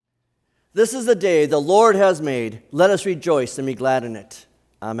This is the day the Lord has made. Let us rejoice and be glad in it.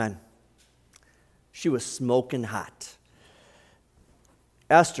 Amen. She was smoking hot.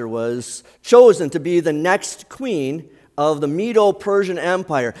 Esther was chosen to be the next queen of the Medo-Persian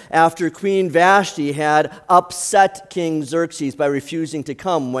Empire after Queen Vashti had upset King Xerxes by refusing to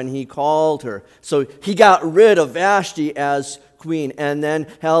come when he called her. So he got rid of Vashti as queen and then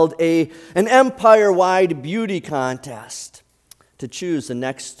held an empire-wide beauty contest to choose the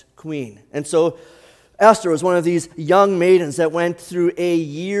next queen. And so Esther was one of these young maidens that went through a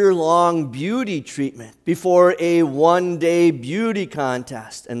year-long beauty treatment before a one-day beauty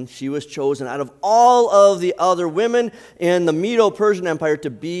contest. And she was chosen out of all of the other women in the Medo-Persian Empire to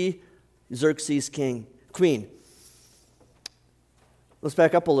be Xerxes' queen. Let's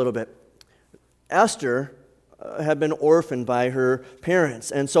back up a little bit. Esther had been orphaned by her parents,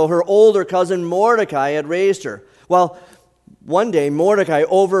 and so her older cousin Mordecai had raised her. Well, one day Mordecai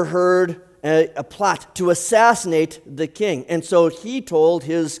overheard a plot to assassinate the king. And so he told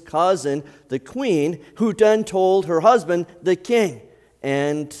his cousin, the queen, who then told her husband, the king.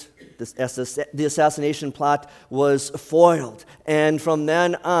 And the assassination plot was foiled. And from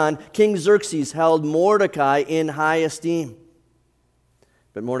then on, King Xerxes held Mordecai in high esteem.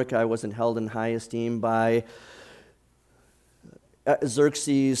 But Mordecai wasn't held in high esteem by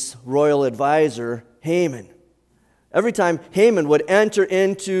Xerxes' royal advisor, Haman. Every time Haman would enter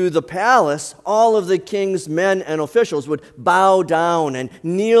into the palace, all of the king's men and officials would bow down and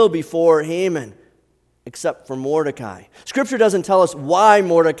kneel before Haman, except for Mordecai. Scripture doesn't tell us why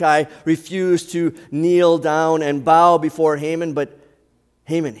Mordecai refused to kneel down and bow before Haman, but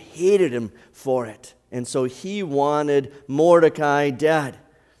Haman hated him for it. And so he wanted Mordecai dead.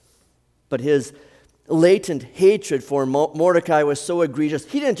 But his latent hatred for Mordecai was so egregious.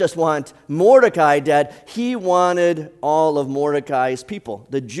 He didn't just want Mordecai dead, he wanted all of Mordecai's people,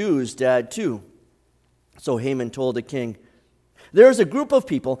 the Jews, dead too. So Haman told the king, "There is a group of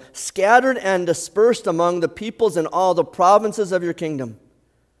people scattered and dispersed among the peoples in all the provinces of your kingdom.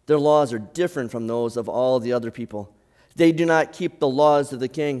 Their laws are different from those of all the other people. They do not keep the laws of the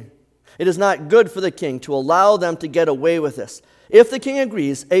king. It is not good for the king to allow them to get away with this. If the king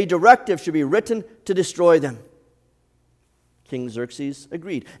agrees, a directive should be written to destroy them." King Xerxes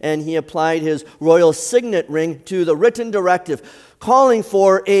agreed, and he applied his royal signet ring to the written directive, calling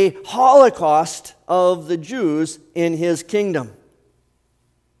for a holocaust of the Jews in his kingdom.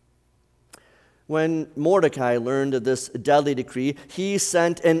 When Mordecai learned of this deadly decree, he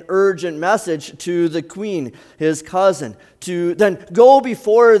sent an urgent message to the queen, his cousin, to then go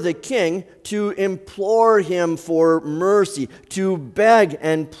before the king to implore him for mercy, to beg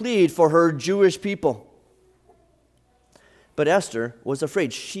and plead for her Jewish people. But Esther was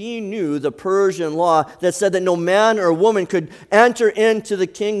afraid. She knew the Persian law that said that no man or woman could enter into the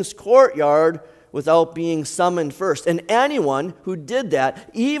king's courtyard without being summoned first. And anyone who did that,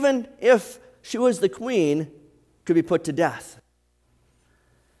 even if she was the queen, could be put to death.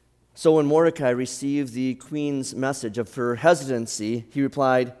 So when Mordecai received the queen's message of her hesitancy, he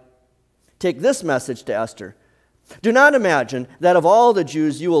replied, "Take this message to Esther. Do not imagine that of all the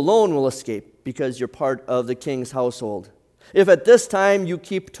Jews you alone will escape because you're part of the king's household. If at this time you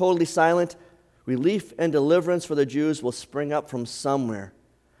keep totally silent, relief and deliverance for the Jews will spring up from somewhere.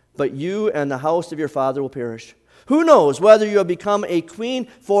 But you and the house of your father will perish. Who knows whether you have become a queen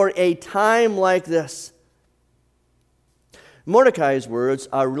for a time like this?" Mordecai's words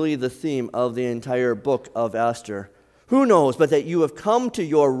are really the theme of the entire book of Esther. Who knows but that you have come to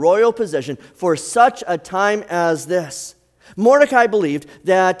your royal position for such a time as this? Mordecai believed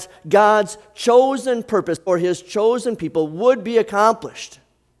that God's chosen purpose for his chosen people would be accomplished.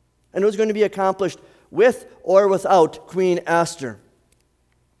 And it was going to be accomplished with or without Queen Esther.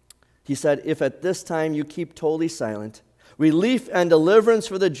 He said, "If at this time you keep totally silent, relief and deliverance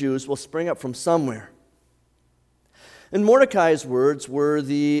for the Jews will spring up from somewhere." And Mordecai's words were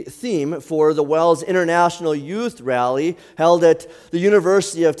the theme for the WELS International Youth Rally held at the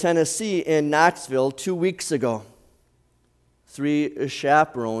University of Tennessee in Knoxville 2 weeks ago. 3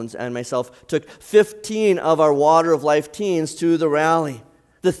 chaperones and myself took 15 of our Water of Life teens to the rally.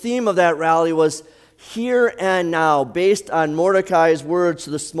 The theme of that rally was here and now, based on Mordecai's words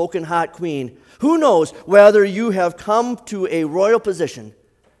to the smoking hot queen. Who knows whether you have come to a royal position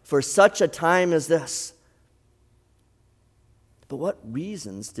for such a time as this? But what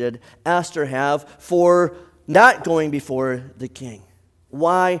reasons did Esther have for not going before the king?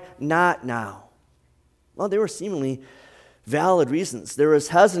 Why not now? Well, they were seemingly valid reasons. There was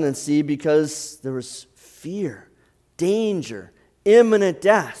hesitancy because there was fear, danger, imminent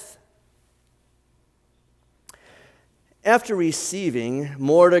death. After receiving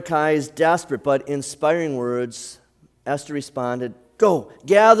Mordecai's desperate but inspiring words, Esther responded, "Go,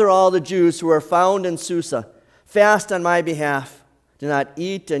 gather all the Jews who are found in Susa. Fast on my behalf. Do not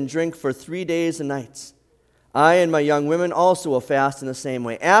eat and drink for 3 days and nights. I and my young women also will fast in the same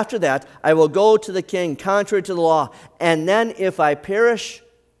way. After that, I will go to the king, contrary to the law. And then if I perish,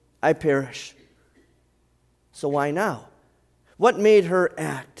 I perish." So why now? What made her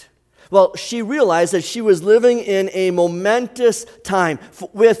act? Well, she realized that she was living in a momentous time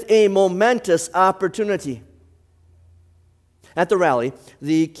with a momentous opportunity. At the rally,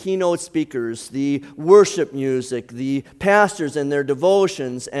 the keynote speakers, the worship music, the pastors in their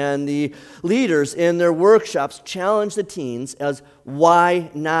devotions, and the leaders in their workshops challenged the teens as,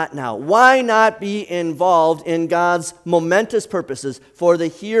 why not now? Why not be involved in God's momentous purposes for the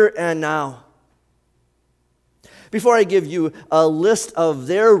here and now? Before I give you a list of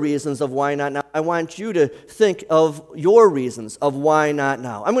their reasons of why not now, I want you to think of your reasons of why not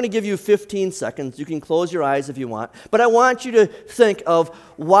now. I'm going to give you 15 seconds. You can close your eyes if you want. But I want you to think of,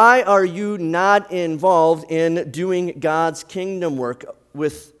 why are you not involved in doing God's kingdom work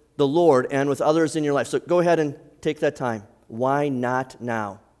with the Lord and with others in your life? So go ahead and take that time. Why not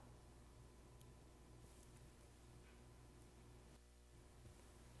now?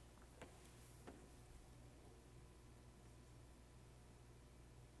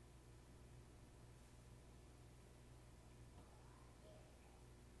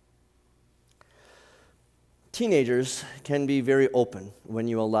 Teenagers can be very open when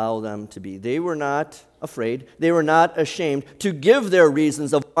you allow them to be. They were not afraid. They were not ashamed to give their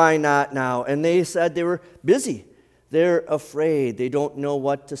reasons of why not now. And they said they were busy. They're afraid. They don't know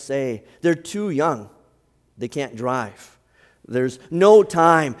what to say. They're too young. They can't drive. There's no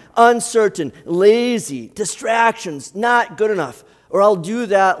time. Uncertain, lazy, distractions, not good enough. Or I'll do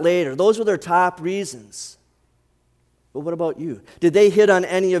that later. Those were their top reasons. But what about you? Did they hit on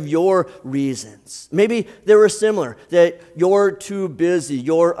any of your reasons? Maybe they were similar, that you're too busy,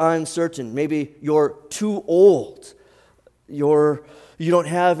 you're uncertain, maybe you're too old, you don't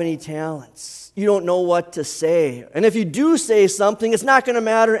have any talents, you don't know what to say. And if you do say something, it's not going to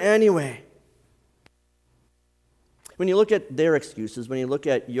matter anyway. When you look at their excuses, when you look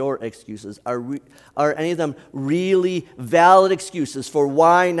at your excuses, are any of them really valid excuses for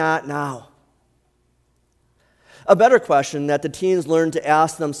why not now? A better question that the teens learn to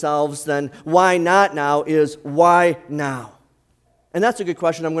ask themselves than why not now is, why now? And that's a good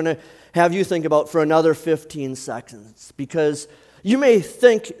question I'm going to have you think about for another 15 seconds, because you may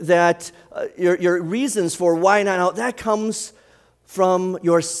think that your reasons for why not now, that comes from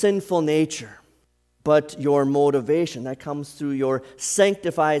your sinful nature. But your motivation, that comes through your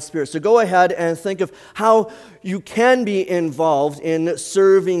sanctified spirit. So go ahead and think of how you can be involved in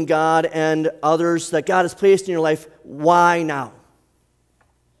serving God and others that God has placed in your life. Why now?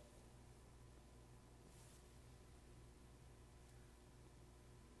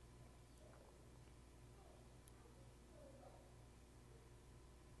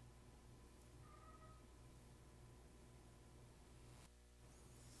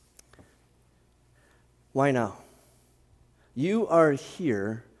 Why now? You are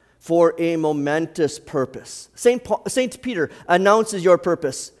here for a momentous purpose. Saint Peter announces your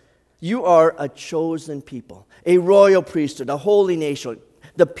purpose. You are a chosen people, a royal priesthood, a holy nation,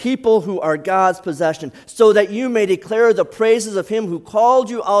 the people who are God's possession, so that you may declare the praises of him who called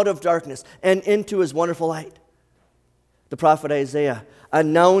you out of darkness and into his wonderful light. The prophet Isaiah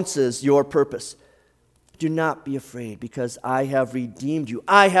announces your purpose. Do not be afraid, because I have redeemed you.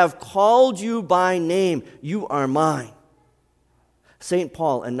 I have called you by name. You are mine. St.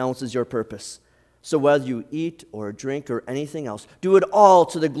 Paul announces your purpose. So whether you eat or drink or anything else, do it all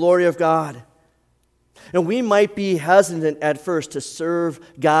to the glory of God. And we might be hesitant at first to serve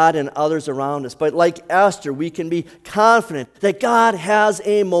God and others around us, but like Esther, we can be confident that God has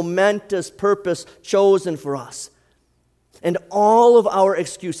a momentous purpose chosen for us. And all of our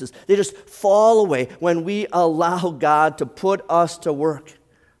excuses, they just fall away when we allow God to put us to work.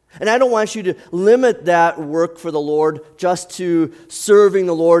 And I don't want you to limit that work for the Lord just to serving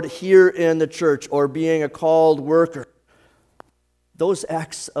the Lord here in the church or being a called worker. Those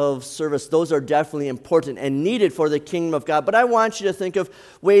acts of service, those are definitely important and needed for the kingdom of God. But I want you to think of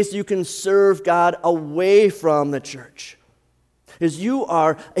ways you can serve God away from the church. Because you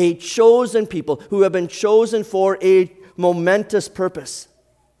are a chosen people who have been chosen for a momentous purpose.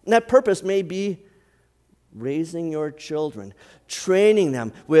 And that purpose may be raising your children, training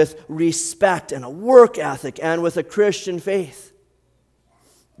them with respect and a work ethic and with a Christian faith.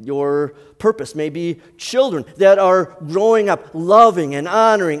 Your purpose may be children that are growing up loving and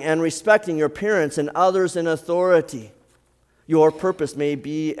honoring and respecting your parents and others in authority. Your purpose may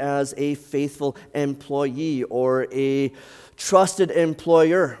be as a faithful employee or a trusted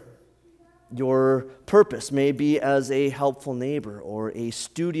employer. Your purpose may be as a helpful neighbor or a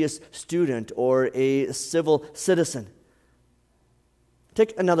studious student or a civil citizen.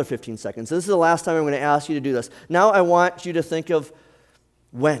 Take another 15 seconds. This is the last time I'm going to ask you to do this. Now I want you to think of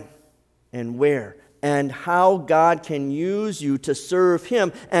when and where and how God can use you to serve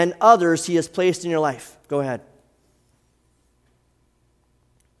Him and others He has placed in your life. Go ahead.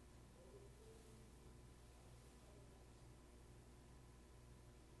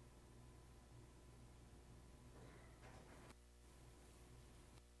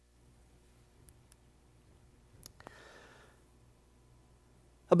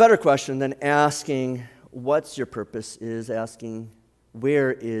 A better question than asking, what's your purpose, is asking,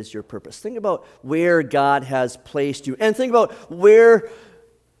 where is your purpose? Think about where God has placed you. And think about where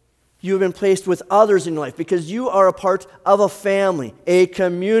you have been placed with others in your life, because you are a part of a family, a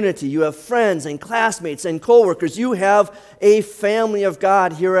community. You have friends and classmates and coworkers. You have a family of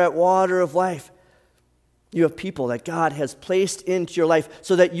God here at Water of Life. You have people that God has placed into your life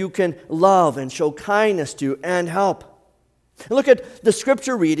so that you can love and show kindness to and help. Look at the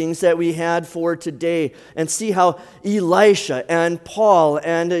scripture readings that we had for today and see how Elisha and Paul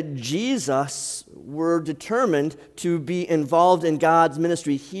and Jesus were determined to be involved in God's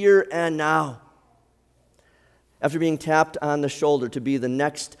ministry here and now. After being tapped on the shoulder to be the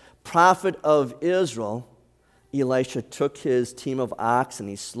next prophet of Israel, Elisha took his team of oxen,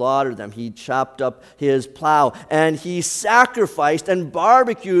 he slaughtered them, he chopped up his plow, and he sacrificed and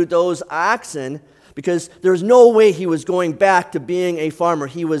barbecued those oxen, because there's no way he was going back to being a farmer.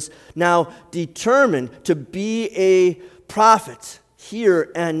 He was now determined to be a prophet here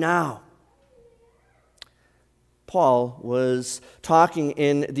and now. Paul was talking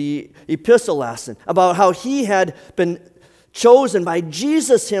in the epistle lesson about how he had been chosen by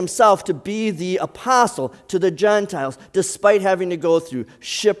Jesus himself to be the apostle to the Gentiles, despite having to go through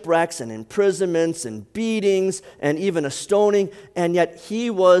shipwrecks and imprisonments and beatings and even a stoning, and yet he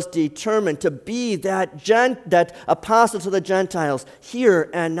was determined to be that apostle to the Gentiles here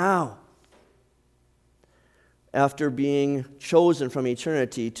and now. After being chosen from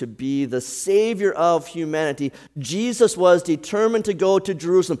eternity to be the Savior of humanity, Jesus was determined to go to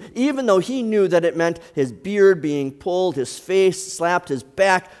Jerusalem, even though he knew that it meant his beard being pulled, his face slapped, his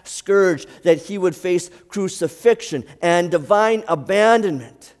back scourged, that he would face crucifixion and divine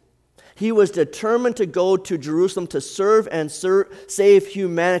abandonment. He was determined to go to Jerusalem to serve and save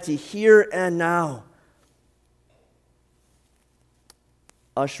humanity here and now.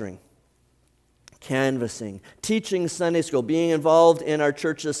 Ushering, canvassing, teaching Sunday school, being involved in our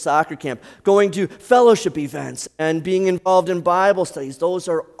church's soccer camp, going to fellowship events, and being involved in Bible studies. Those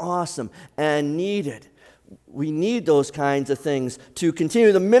are awesome and needed. We need those kinds of things to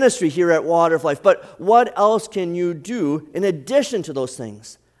continue the ministry here at Water of Life. But what else can you do in addition to those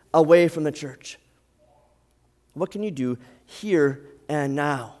things away from the church? What can you do here and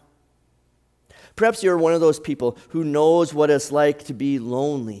now? Perhaps you're one of those people who knows what it's like to be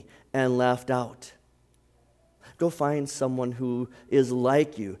lonely and left out. Go find someone who is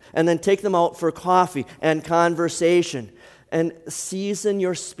like you, and then take them out for coffee and conversation, and season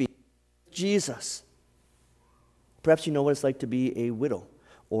your speech with Jesus. Perhaps you know what it's like to be a widow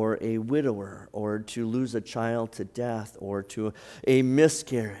or a widower, or to lose a child to death or to a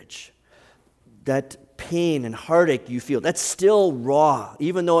miscarriage. That pain and heartache you feel, that's still raw,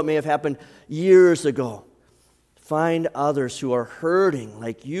 even though it may have happened years ago. Find others who are hurting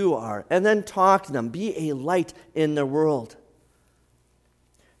like you are, and then talk to them. Be a light in the world.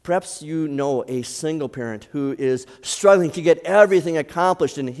 Perhaps you know a single parent who is struggling to get everything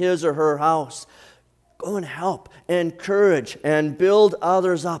accomplished in his or her house. Go and help, encourage, and build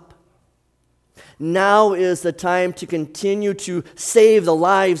others up. Now is the time to continue to save the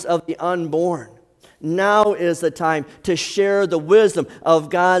lives of the unborn. Now is the time to share the wisdom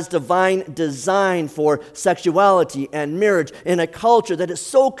of God's divine design for sexuality and marriage in a culture that is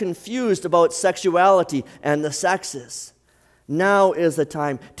so confused about sexuality and the sexes. Now is the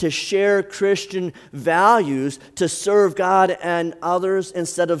time to share Christian values to serve God and others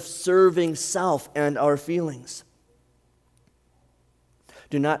instead of serving self and our feelings.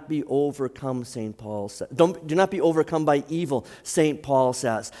 Do not be overcome, St. Paul says. Do not be overcome by evil, St. Paul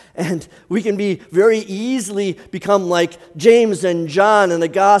says. And we can be very easily become like James and John in the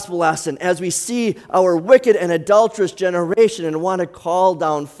gospel lesson as we see our wicked and adulterous generation and want to call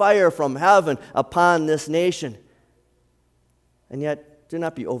down fire from heaven upon this nation. And yet, do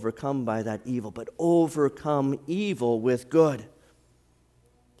not be overcome by that evil, but overcome evil with good.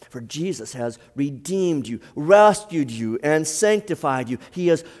 For Jesus has redeemed you, rescued you, and sanctified you. He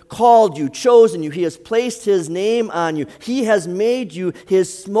has called you, chosen you. He has placed His name on you. He has made you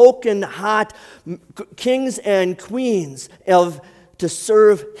His smoking hot kings and queens to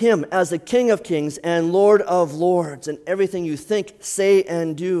serve Him as the King of kings and Lord of lords in everything you think, say,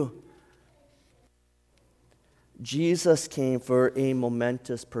 and do. Jesus came for a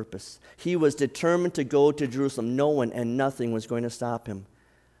momentous purpose. He was determined to go to Jerusalem. No one and nothing was going to stop Him.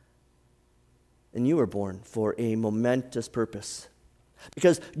 And you were born for a momentous purpose.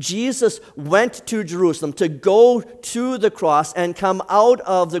 Because Jesus went to Jerusalem to go to the cross and come out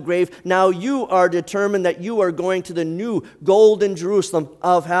of the grave. Now you are determined that you are going to the new golden Jerusalem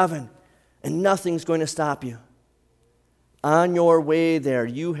of heaven. And nothing's going to stop you. On your way there,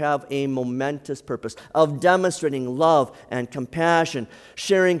 you have a momentous purpose of demonstrating love and compassion,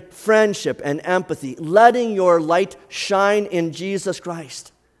 sharing friendship and empathy, letting your light shine in Jesus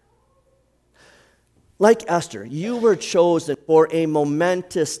Christ. Like Esther, you were chosen for a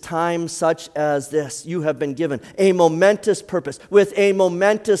momentous time such as this. You have been given a momentous purpose with a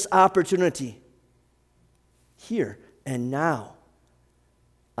momentous opportunity. Here and now.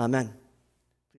 Amen.